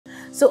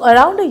So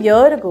around a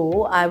year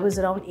ago, I was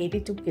around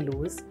 82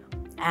 kilos.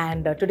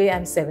 And today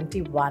I'm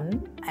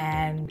 71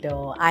 and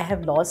I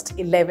have lost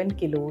 11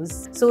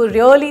 kilos. So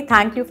really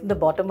thank you from the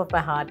bottom of my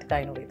heart,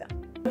 Gynoveda.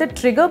 The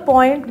trigger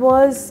point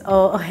was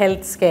a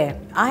health scare.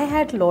 I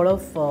had a lot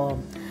of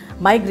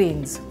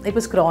migraines. It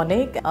was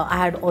chronic. I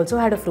had also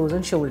had a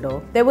frozen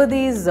shoulder. There were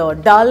these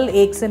dull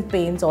aches and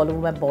pains all over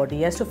my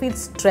body. I used to feel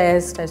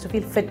stressed, I used to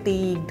feel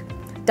fatigued,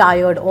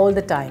 tired all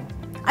the time.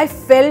 I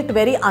felt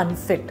very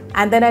unfit,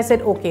 and then I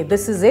said, okay,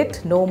 this is it,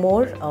 no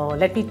more,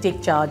 let me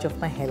take charge of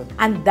my health.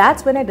 And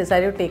that's when I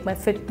decided to take my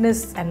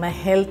fitness and my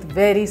health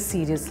very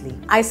seriously.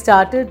 I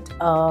started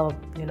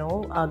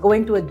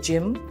going to a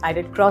gym. I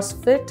did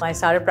CrossFit. I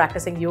started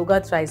practicing yoga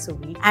thrice a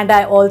week, and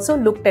I also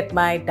looked at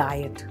my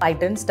diet. I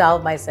didn't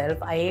starve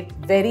myself. I ate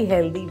very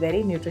healthy,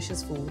 very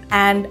nutritious food.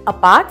 And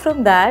apart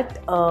from that,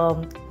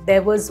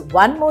 there was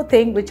one more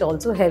thing which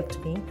also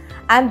helped me,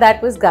 and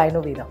that was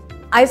Gynoveda.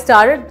 I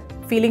started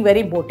feeling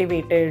very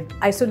motivated.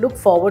 I used to look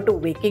forward to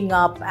waking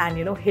up and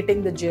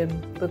hitting the gym,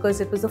 because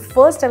it was the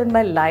first time in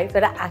my life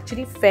that I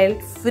actually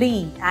felt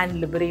free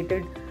and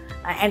liberated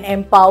and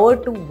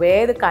empowered to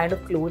wear the kind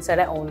of clothes that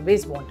I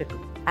always wanted to.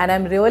 And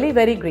I'm really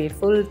very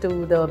grateful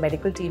to the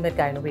medical team at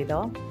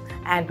Gynoveda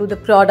and to the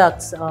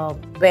products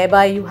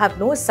whereby you have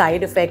no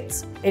side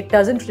effects. It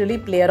doesn't really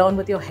play around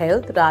with your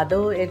health,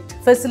 rather it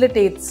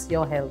facilitates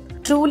your health.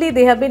 Truly,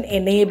 they have been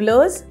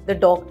enablers, the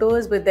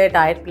doctors with their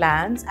diet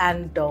plans,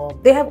 and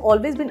they have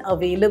always been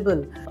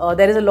available.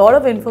 There is a lot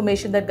of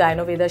information that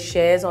Gynoveda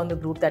shares on the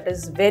group that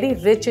is very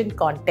rich in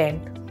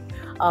content.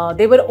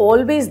 They were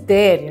always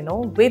there,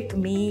 with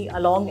me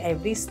along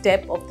every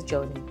step of the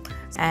journey.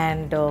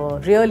 And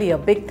really a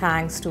big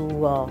thanks to,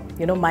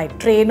 my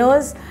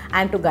trainers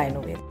and to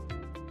Gynoveda.